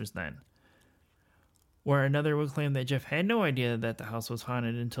Ghostbusters then." Where another would claim that Jeff had no idea that the house was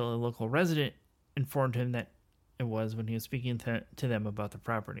haunted until a local resident informed him that it was when he was speaking to them about the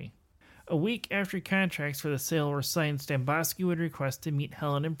property. A week after contracts for the sale were signed, Stambosky would request to meet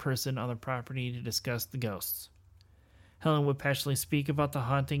Helen in person on the property to discuss the ghosts. Helen would passionately speak about the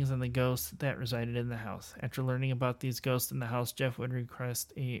hauntings and the ghosts that resided in the house. After learning about these ghosts in the house, Jeff would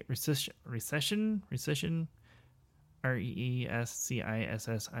request a recession,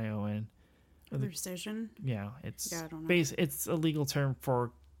 R-E-E-S-C-I-S-S-I-O-N. Rescission? Yeah, it's I don't know. It's a legal term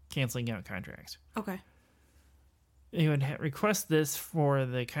for canceling out contracts. Okay. He would request this for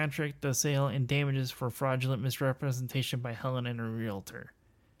the contract, the sale, and damages for fraudulent misrepresentation by Helen and her realtor.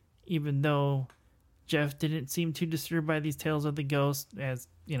 Even though Jeff didn't seem too disturbed by these tales of the ghost. As,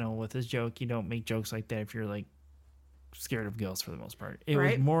 you know, with his joke, you don't make jokes like that if you're, like, scared of ghosts for the most part. It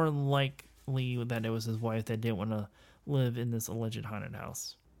was more likely that it was his wife that didn't want to live in this alleged haunted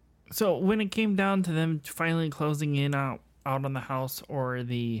house. So when it came down to them finally closing in out on the house, or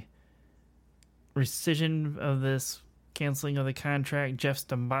the rescission of this canceling of the contract, Jeff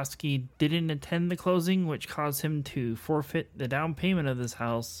Stambosky didn't attend the closing, which caused him to forfeit the down payment of this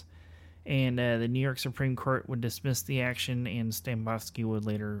house. And the New York Supreme Court would dismiss the action, and Stambosky would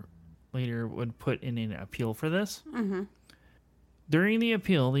later would put in an appeal for this. Mm-hmm. During the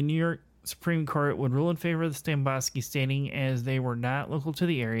appeal, the New York Supreme Court would rule in favor of the Stambosky, stating as they were not local to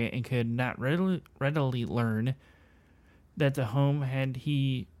the area and could not readily learn that the home had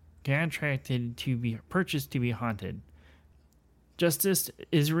he contracted to be purchased to be haunted. Justice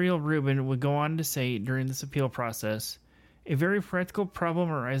Israel Rubin would go on to say during this appeal process, a very practical problem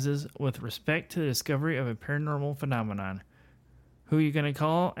arises with respect to the discovery of a paranormal phenomenon. Who are you going to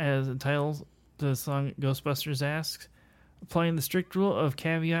call, as the title to the song Ghostbusters asks? Applying the strict rule of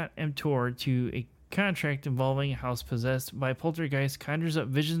caveat emptor to a contract involving a house possessed by poltergeist conjures up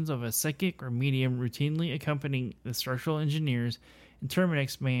visions of a psychic or medium routinely accompanying the structural engineers and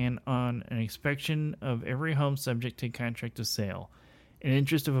Terminix man on an inspection of every home subject to contract of sale. In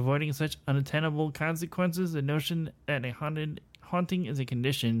interest of avoiding such unattainable consequences, the notion that a haunting is a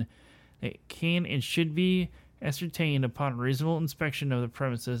condition that can and should be ascertained upon reasonable inspection of the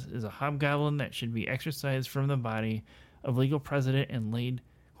premises is a hobgoblin that should be exorcised from the body of legal precedent and laid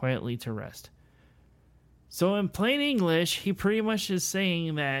quietly to rest. So in plain English, he pretty much is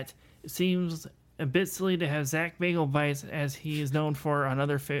saying that it seems a bit silly to have Zach Bagel Bites, as he is known for on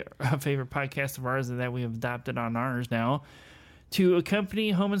other favorite podcasts of ours that we have adopted on ours now, to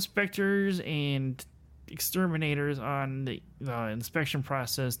accompany home inspectors and exterminators on the inspection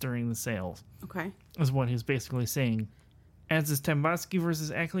process during the sales. Okay. Is what he's basically saying. As the Stambosky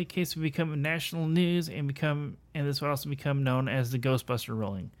versus Ackley case would become national news and this would also become known as the Ghostbuster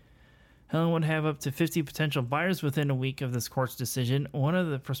ruling. Helen would have up to 50 potential buyers within a week of this court's decision. One of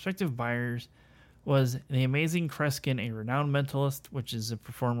the prospective buyers was the amazing Kreskin, a renowned mentalist, which is a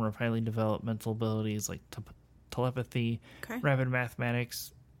performer of highly developed mental abilities like telepathy, rapid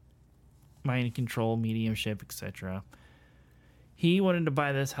mathematics, mind control, mediumship, etc. He wanted to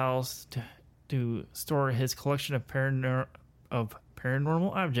buy this house to store his collection of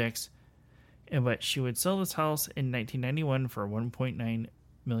paranormal objects, but she would sell this house in 1991 for $1.9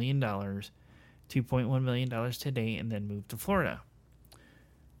 million, $2.1 million today, and then move to Florida.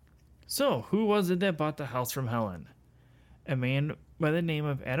 So, who was it that bought the house from Helen? A man by the name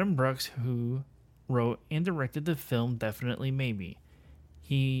of Adam Brooks, who wrote and directed the film Definitely Maybe.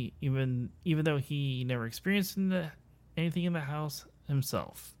 He, even though he never experienced anything in the house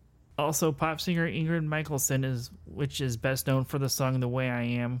himself. Also, pop singer Ingrid Michaelson which is best known for the song The Way I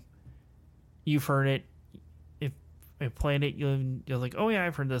Am. You've heard it. If I played it, you're like, oh yeah,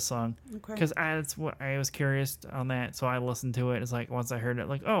 I've heard this song. Because that's what I was curious on that, so I listened to it. It's like, once I heard it,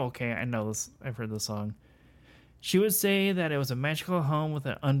 like, oh, okay, I know this. I've heard this song. She would say that it was a magical home with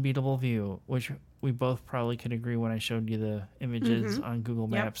an unbeatable view, which we both probably could agree when I showed you the images on Google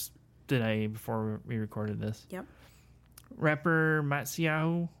Maps today before we recorded this. Yep. Rapper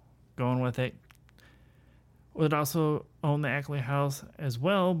Matsiahu, going with it, would also own the Ackley house as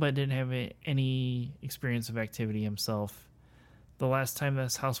well, but didn't have any experience of activity himself. The last time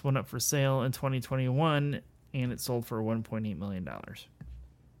this house went up for sale in 2021, and it sold for $1.8 million.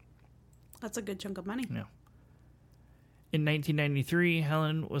 That's a good chunk of money. Yeah. In 1993,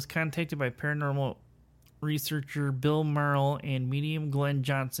 Helen was contacted by paranormal researcher Bill Marl and medium Glenn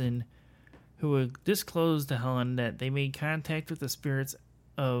Johnson, who would disclose to Helen that they made contact with the spirits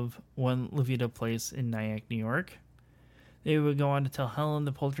of one Levita Place in Nyack, New York. They would go on to tell Helen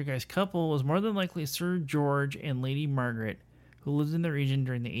the poltergeist couple was more than likely Sir George and Lady Margaret, who lived in the region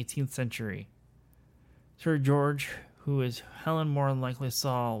during the 18th century. Sir George, who is Helen more than likely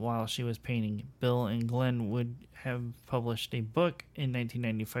saw while she was painting. Bill and Glenn would have published a book in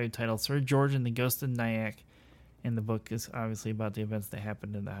 1995 titled Sir George and the Ghost of Nyack, and the book is obviously about the events that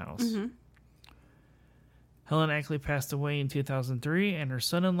happened in the house. Mm-hmm. Helen Ackley passed away in 2003, and her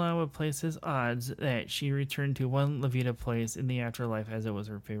son-in-law would place his odds that she returned to one Levita Place in the afterlife as it was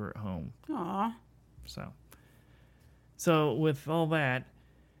her favorite home. Aww. So with all that,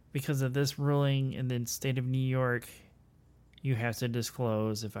 because of this ruling in the state of New York, you have to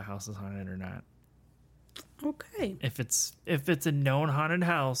disclose if a house is haunted or not. Okay. If it's a known haunted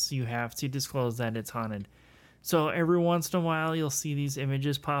house, you have to disclose that it's haunted. So every once in a while, you'll see these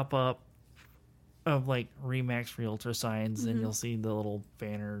images pop up of like Remax Realtor signs, and you'll see the little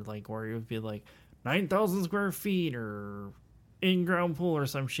banner like where it would be like, 9,000 square feet or in-ground pool or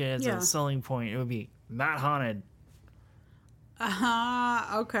some shit as a selling point, it would be not haunted.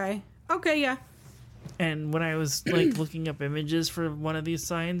 Okay. Okay, yeah. And when I was like looking up images for one of these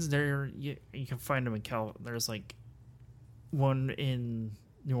signs, you can find them in there's like one in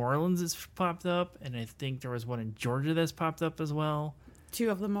New Orleans that's popped up, and I think there was one in Georgia that's popped up as well. 2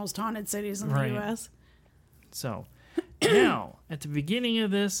 of the most haunted cities in the U.S. So now, at the beginning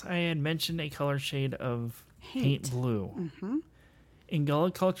of this, I had mentioned a color shade of haint blue. Mm-hmm. In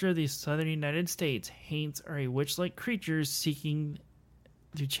Gullah culture of the southern United States, haints are a witch-like creatures seeking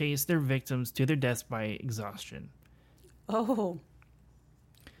to chase their victims to their deaths by exhaustion. Oh.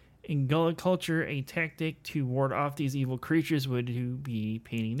 In Gullah culture, a tactic to ward off these evil creatures would be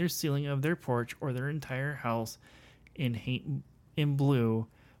painting their ceiling of their porch or their entire house in blue,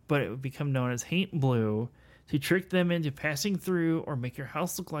 but it would become known as haint blue to trick them into passing through or make your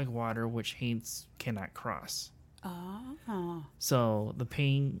house look like water, which haints cannot cross. Oh. So the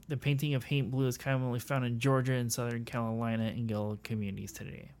painting of haint blue is commonly found in Georgia and Southern Carolina and Gullah communities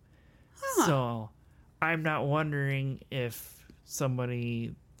today. Huh. So I'm not wondering if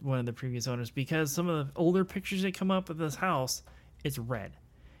one of the previous owners, because some of the older pictures that come up of this house, it's red.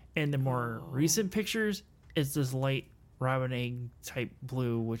 And the more recent pictures, it's this light robin egg type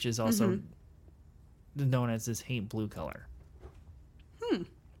blue, which is also known as this haint blue color.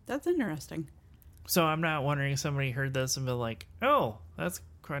 That's interesting. So I'm not wondering if somebody heard this and be like, oh, let's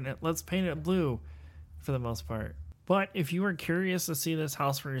paint it blue for the most part. But if you were curious to see this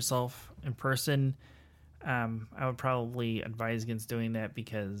house for yourself in person, I would probably advise against doing that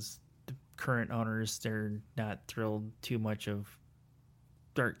because the current owners, they're not thrilled too much of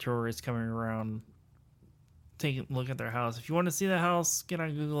dark tourists coming around, taking a look at their house. If you want to see the house, get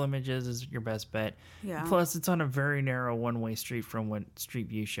on Google Images is your best bet. Yeah. Plus, it's on a very narrow one-way street from what Street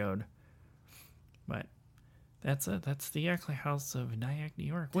View showed. But that's the Ackley House of Nyack, New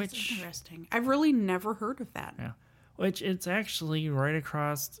York. That's interesting. I've really never heard of that. Yeah. Which it's actually right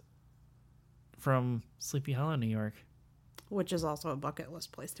across from Sleepy Hollow, New York. Which is also a bucket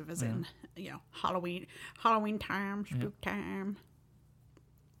list place to visit. Yeah. Halloween time, spook time.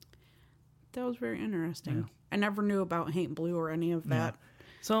 That was very interesting. Yeah. I never knew about haint blue or any of that. Yeah.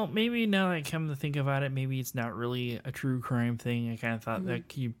 So maybe now that I come to think about it, maybe it's not really a true crime thing. I kind of thought that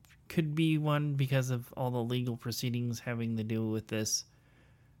could be one because of all the legal proceedings having to do with this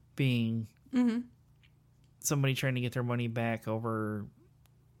being somebody trying to get their money back over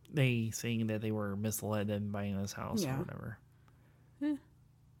they saying that they were misled in buying this house or whatever. Yeah.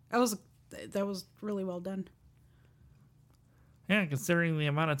 That was really well done. Yeah, considering the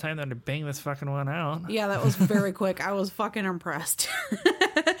amount of time that to bang this fucking one out. Yeah, that was very quick. I was fucking impressed.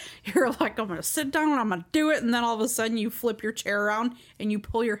 You're like, I'm going to sit down, I'm going to do it, and then all of a sudden you flip your chair around and you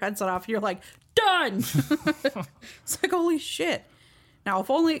pull your headset off and you're like, done! It's like, holy shit. Now, if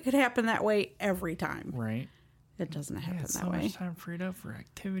only it could happen that way every time. Right. It doesn't happen that so way. So much time freed up for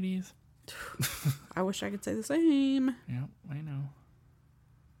activities. I wish I could say the same. Yep, I know.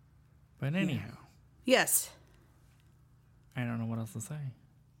 But anyhow. Yes. I don't know what else to say.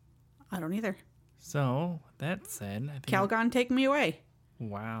 I don't either. So, that said, I think... Calgon, take me away.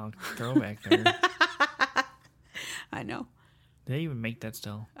 Wow, throwback there. I know. Did they even make that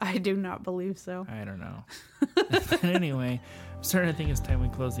still? I do not believe so. I don't know. Anyway, I'm starting to think it's time we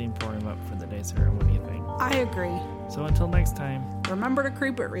close the Emporium up for the day, Sarah. What do you think? I agree. So until next time. Remember to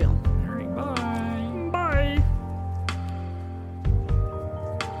creep it real. All right, bye. Bye.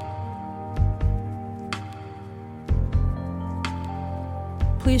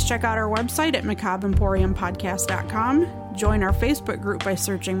 Please check out our website at macabreemporiumpodcast.com. Join our Facebook group by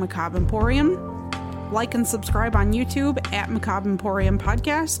searching Macabre Emporium. Like and subscribe on YouTube at Macabre Emporium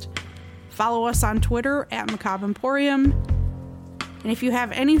Podcast. Follow us on Twitter at Macabre Emporium. And if you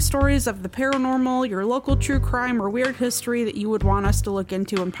have any stories of the paranormal, your local true crime, or weird history that you would want us to look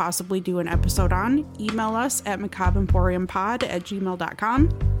into and possibly do an episode on, email us at macabreemporiumpod@gmail.com.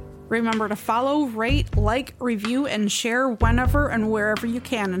 Remember to follow, rate, like, review, and share whenever and wherever you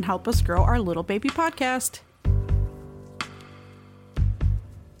can and help us grow our little baby podcast.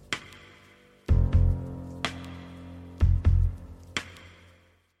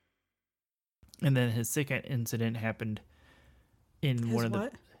 And then his second incident happened in one of the...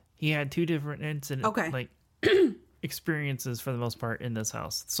 He had two different incidents, experiences for the most part in this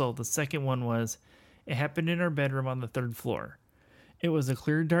house. So the second one was, it happened in our bedroom on the 3rd floor. It was a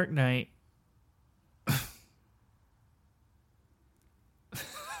clear, dark night.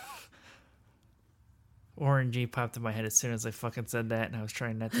 Orangey popped in my head as soon as I fucking said that, and I was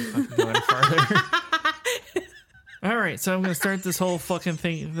trying not to fucking go any farther. All right, so I'm gonna start this whole fucking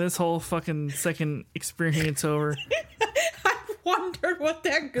thing, this whole fucking second experience over. I wondered what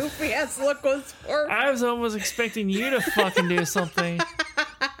that goofy ass look was for. I was almost expecting you to fucking do something.